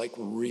becomes like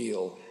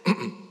real,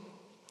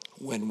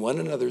 when one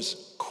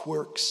another's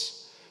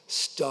quirks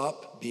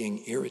stop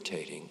being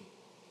irritating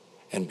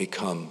and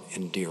become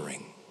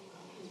endearing.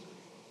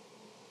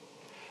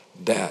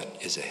 That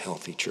is a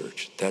healthy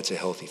church. That's a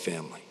healthy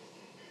family.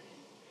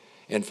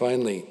 And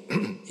finally,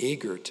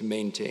 eager to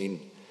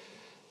maintain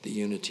the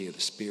unity of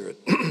the Spirit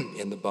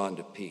in the bond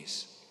of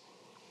peace.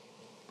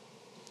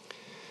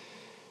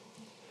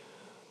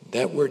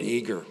 That word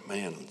eager,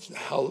 man,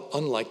 how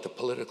unlike the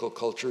political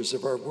cultures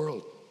of our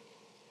world.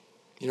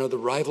 You know, the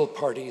rival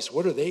parties,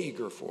 what are they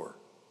eager for?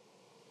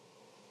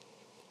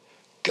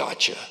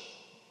 Gotcha.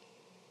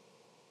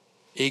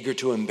 Eager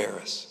to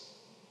embarrass.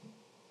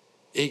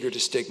 Eager to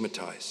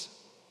stigmatize.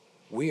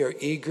 We are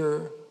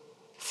eager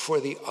for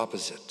the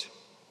opposite.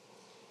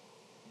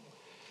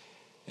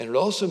 And it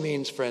also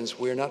means, friends,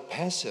 we're not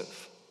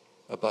passive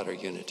about our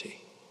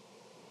unity.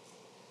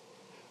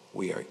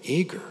 We are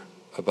eager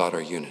about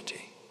our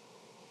unity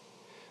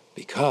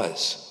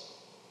because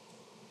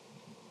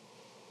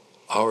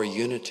our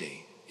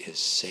unity is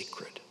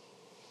sacred.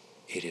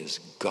 It is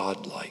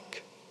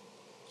godlike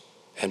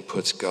and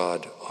puts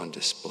God on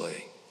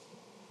display.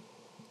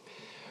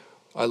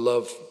 I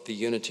love the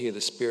unity of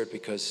the Spirit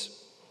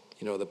because,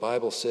 you know, the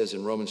Bible says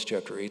in Romans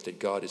chapter 8 that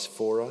God is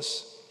for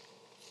us.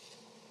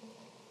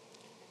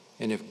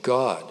 And if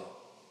God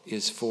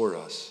is for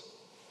us,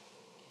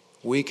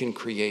 we can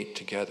create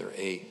together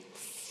a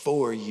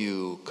for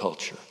you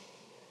culture.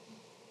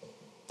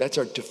 That's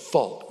our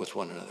default with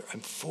one another. I'm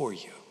for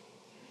you.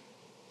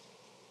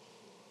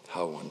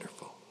 How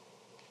wonderful.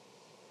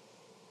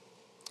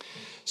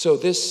 So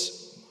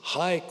this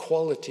high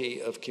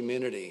quality of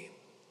community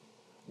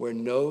where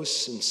no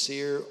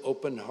sincere,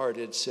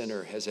 open-hearted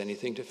sinner has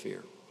anything to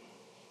fear.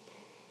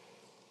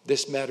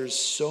 This matters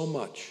so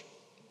much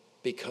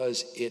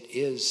because it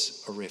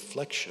is a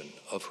reflection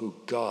of who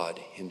God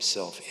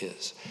himself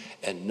is.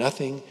 And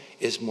nothing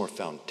is more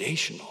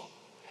foundational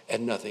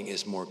and nothing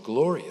is more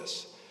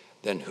glorious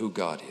than who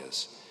God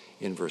is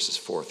in verses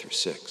 4 through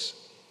 6.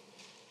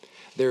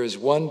 There is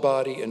one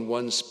body and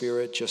one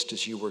Spirit, just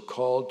as you were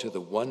called to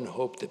the one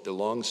hope that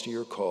belongs to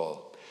your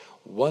call.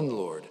 One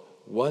Lord,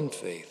 one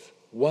faith,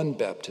 one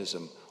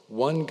baptism,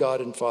 one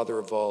God and Father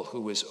of all,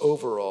 who is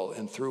over all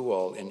and through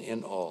all and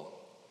in all.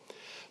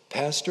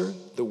 Pastor,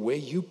 the way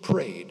you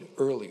prayed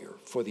earlier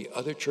for the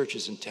other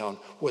churches in town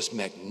was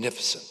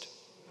magnificent.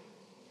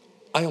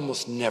 I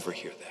almost never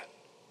hear that.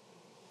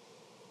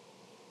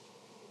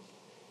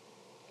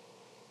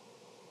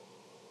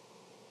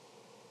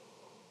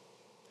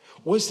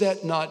 Was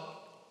that not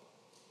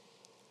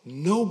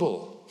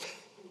noble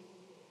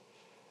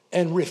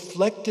and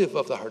reflective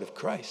of the heart of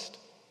Christ?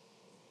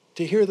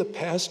 To hear the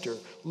pastor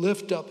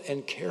lift up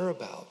and care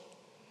about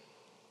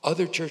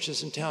other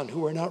churches in town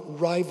who are not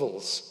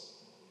rivals,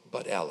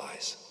 but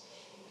allies.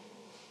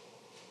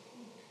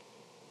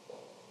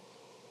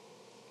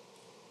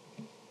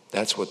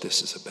 That's what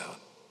this is about.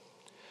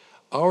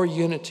 Our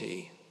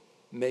unity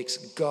makes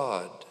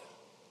God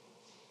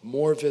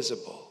more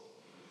visible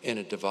in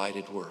a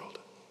divided world.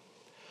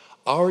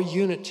 Our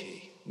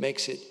unity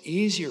makes it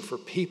easier for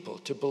people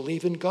to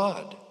believe in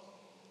God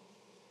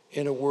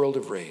in a world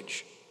of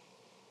rage.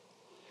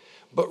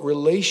 But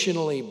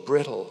relationally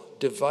brittle,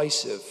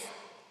 divisive,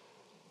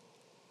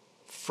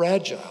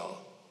 fragile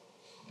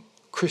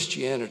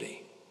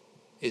Christianity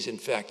is in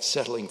fact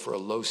settling for a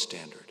low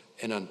standard,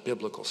 an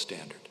unbiblical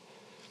standard.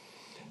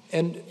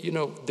 And you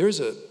know,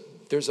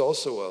 there's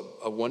also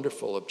a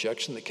wonderful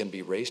objection that can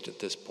be raised at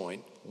this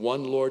point.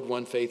 One Lord,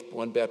 one faith,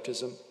 one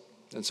baptism,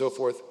 and so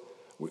forth.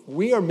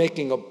 We are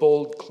making a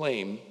bold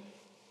claim,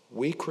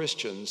 we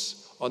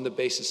Christians, on the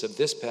basis of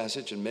this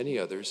passage and many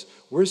others.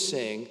 We're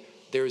saying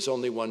there is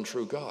only one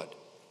true God.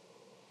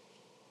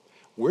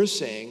 We're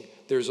saying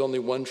there's only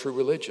one true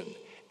religion.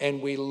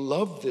 And we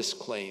love this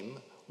claim.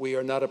 We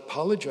are not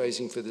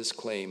apologizing for this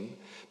claim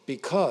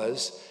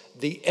because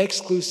the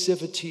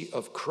exclusivity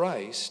of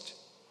Christ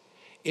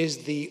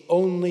is the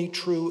only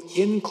true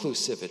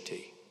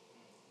inclusivity,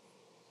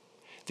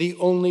 the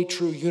only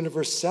true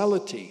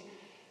universality.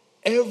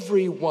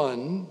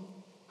 Everyone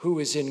who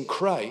is in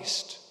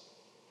Christ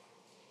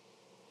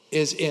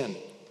is in.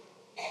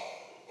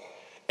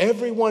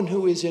 Everyone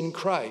who is in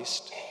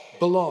Christ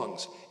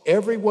belongs.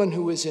 Everyone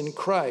who is in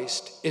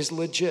Christ is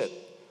legit.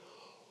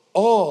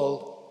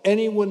 All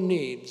anyone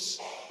needs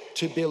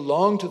to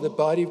belong to the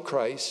body of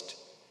Christ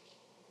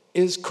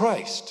is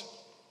Christ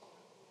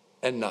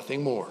and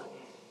nothing more.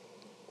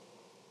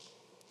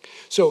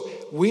 So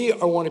we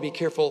want to be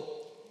careful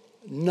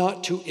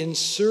not to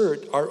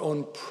insert our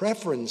own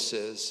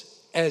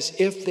preferences as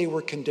if they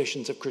were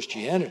conditions of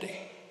Christianity.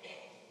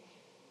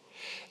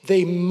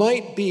 They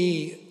might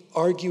be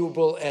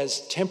arguable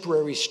as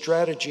temporary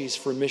strategies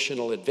for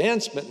missional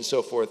advancement and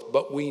so forth,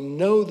 but we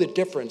know the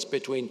difference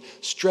between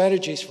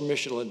strategies for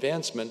missional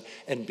advancement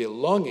and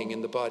belonging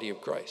in the body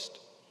of Christ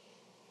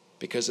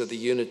because of the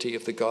unity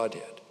of the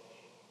Godhead.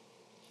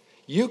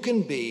 You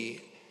can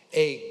be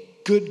a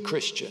good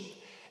Christian,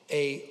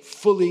 a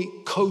fully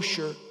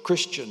kosher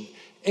Christian,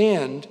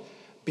 and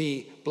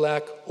be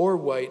black or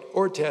white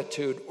or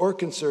tattooed or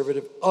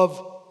conservative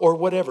or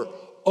whatever.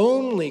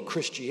 Only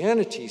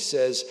Christianity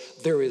says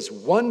there is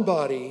one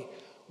body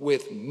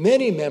with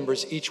many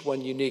members, each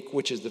one unique,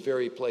 which is the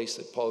very place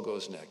that Paul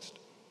goes next.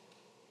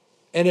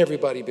 And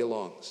everybody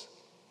belongs.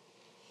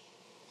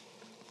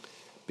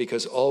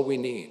 Because all we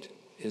need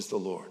is the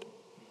Lord.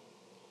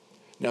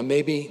 Now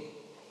maybe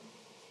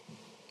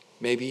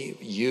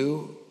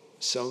you,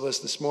 some of us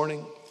this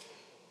morning,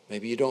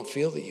 maybe you don't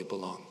feel that you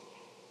belong.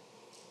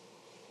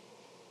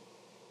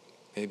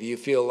 Maybe you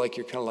feel like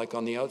you're kind of like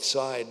on the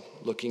outside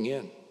looking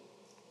in.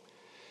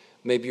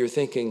 Maybe you're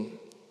thinking,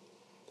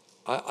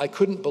 I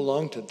couldn't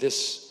belong to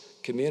this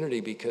community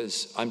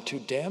because I'm too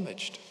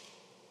damaged.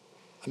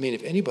 I mean,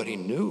 if anybody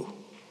knew.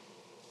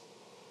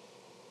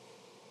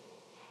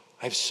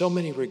 I have so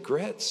many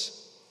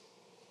regrets.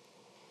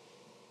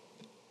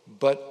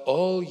 But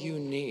all you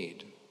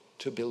need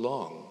to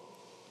belong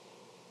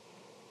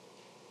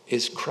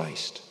is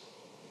Christ.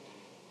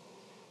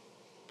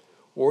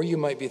 Or you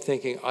might be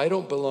thinking, I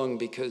don't belong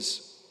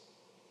because,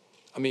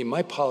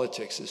 my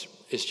politics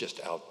is just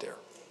out there.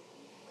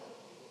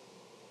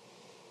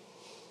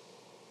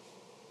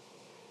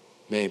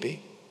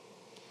 Maybe.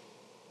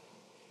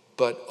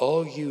 But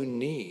all you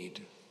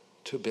need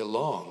to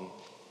belong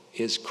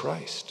is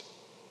Christ.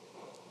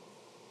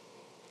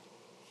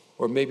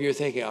 Or maybe you're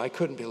thinking, I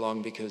couldn't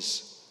belong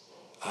because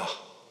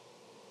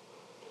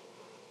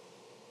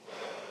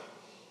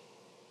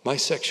my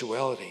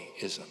sexuality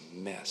is a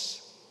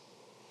mess.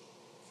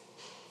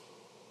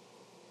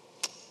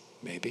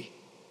 Maybe.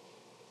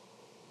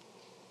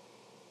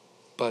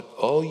 But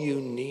all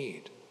you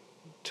need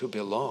to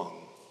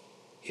belong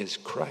is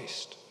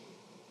Christ.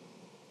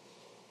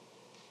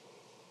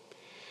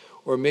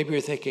 Or maybe you're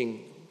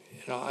thinking,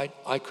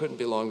 I couldn't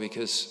belong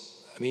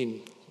because,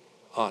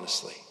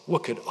 honestly,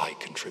 what could I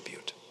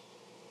contribute?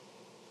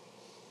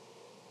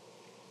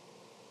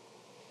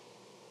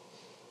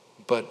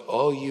 But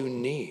all you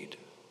need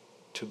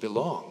to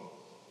belong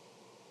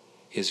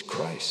is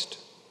Christ.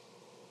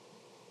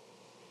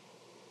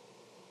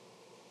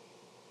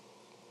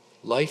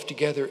 Life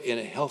together in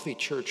a healthy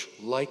church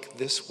like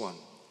this one,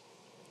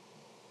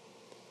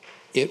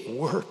 it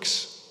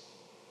works.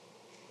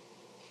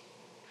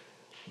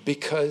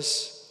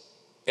 Because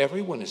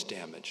everyone is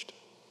damaged.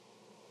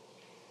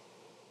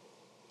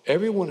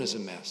 Everyone is a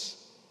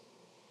mess.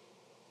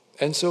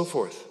 And so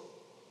forth.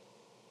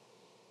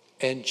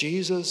 And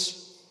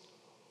Jesus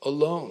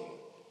alone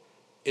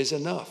is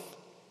enough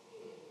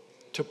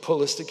to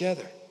pull us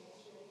together.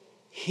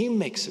 He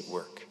makes it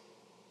work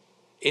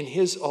in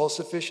his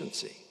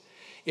all-sufficiency.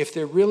 If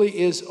there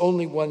really is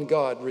only one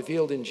God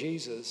revealed in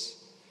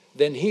Jesus,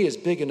 then he is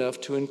big enough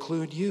to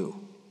include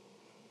you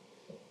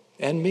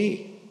and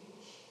me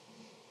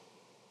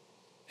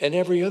and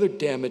every other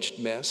damaged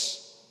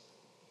mess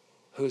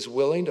who's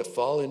willing to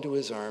fall into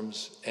his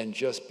arms and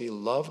just be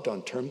loved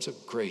on terms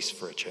of grace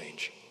for a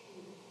change.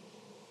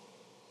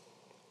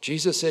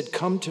 Jesus said,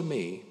 "Come to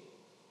me,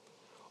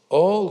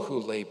 all who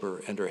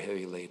labor and are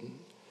heavy laden,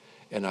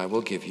 and I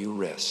will give you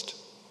rest."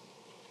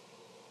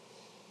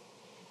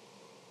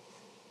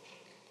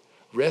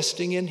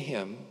 Resting in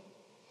him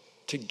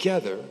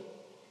together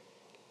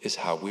is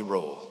how we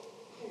roll.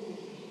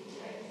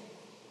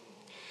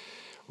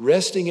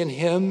 Resting in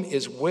him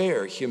is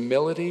where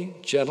humility,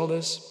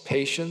 gentleness,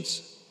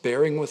 patience,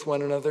 bearing with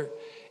one another,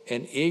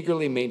 and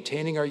eagerly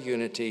maintaining our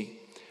unity,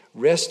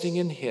 resting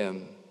in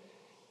him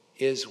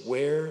is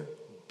where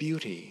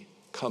beauty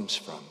comes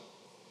from.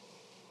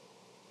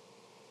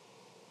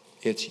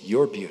 It's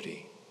your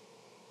beauty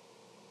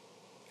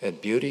And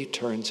beauty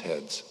turns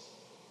heads.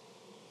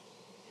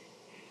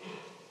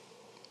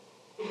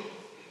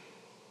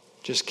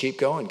 Just keep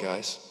going,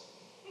 guys.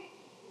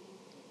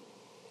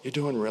 You're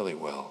doing really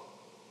well.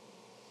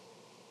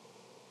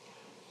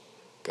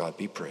 God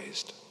be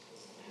praised.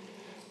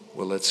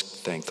 Well, let's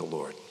thank the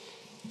Lord.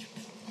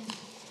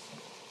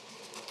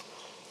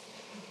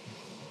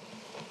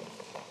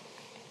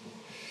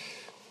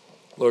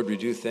 Lord, we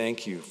do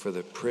thank you for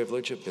the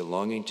privilege of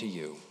belonging to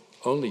you.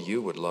 Only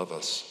you would love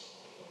us,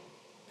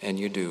 and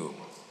you do.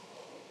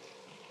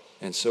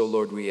 And so,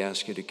 Lord, we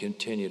ask you to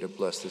continue to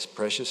bless this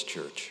precious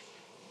church.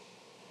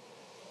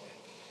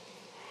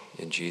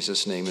 In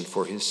Jesus' name and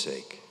for his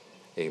sake,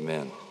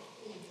 amen.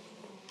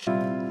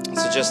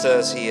 So just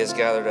as he has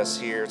gathered us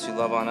here to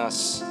love on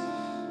us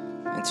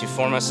and to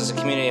form us as a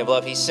community of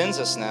love, he sends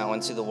us now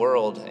into the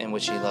world in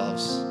which he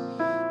loves,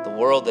 the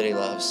world that he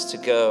loves, to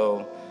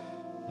go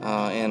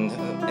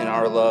in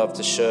our love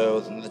to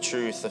show the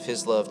truth of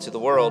his love to the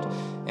world.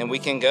 And we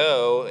can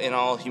go in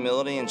all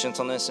humility and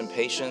gentleness and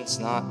patience,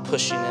 not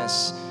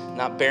pushiness,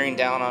 not bearing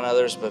down on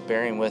others, but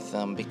bearing with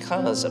them,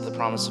 because of the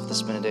promise of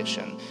this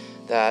benediction,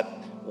 that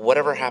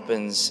whatever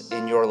happens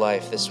in your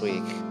life this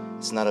week,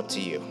 it's not up to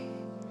you.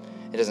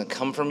 It doesn't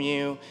come from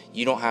you.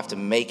 You don't have to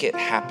make it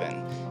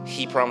happen.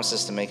 He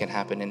promises to make it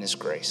happen in his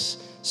grace.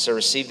 So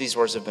receive these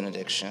words of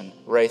benediction.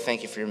 Ray,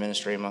 thank you for your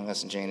ministry among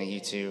us, and Jana, you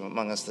too,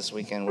 among us this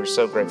weekend. We're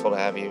so grateful to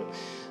have you.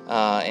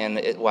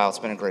 It's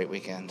been a great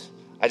weekend.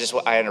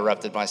 I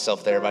interrupted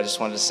myself there, but I just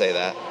wanted to say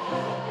that.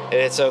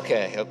 It's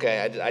okay.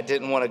 I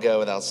didn't want to go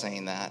without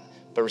saying that,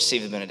 but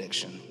receive the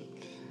benediction.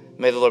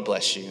 May the Lord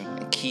bless you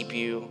and keep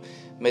you.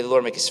 May the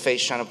Lord make his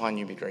face shine upon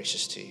you and be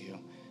gracious to you.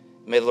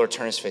 May the Lord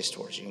turn his face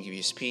towards you and give you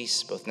his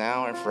peace, both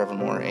now and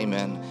forevermore.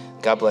 Amen.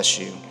 God bless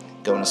you.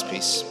 Go in his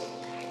peace.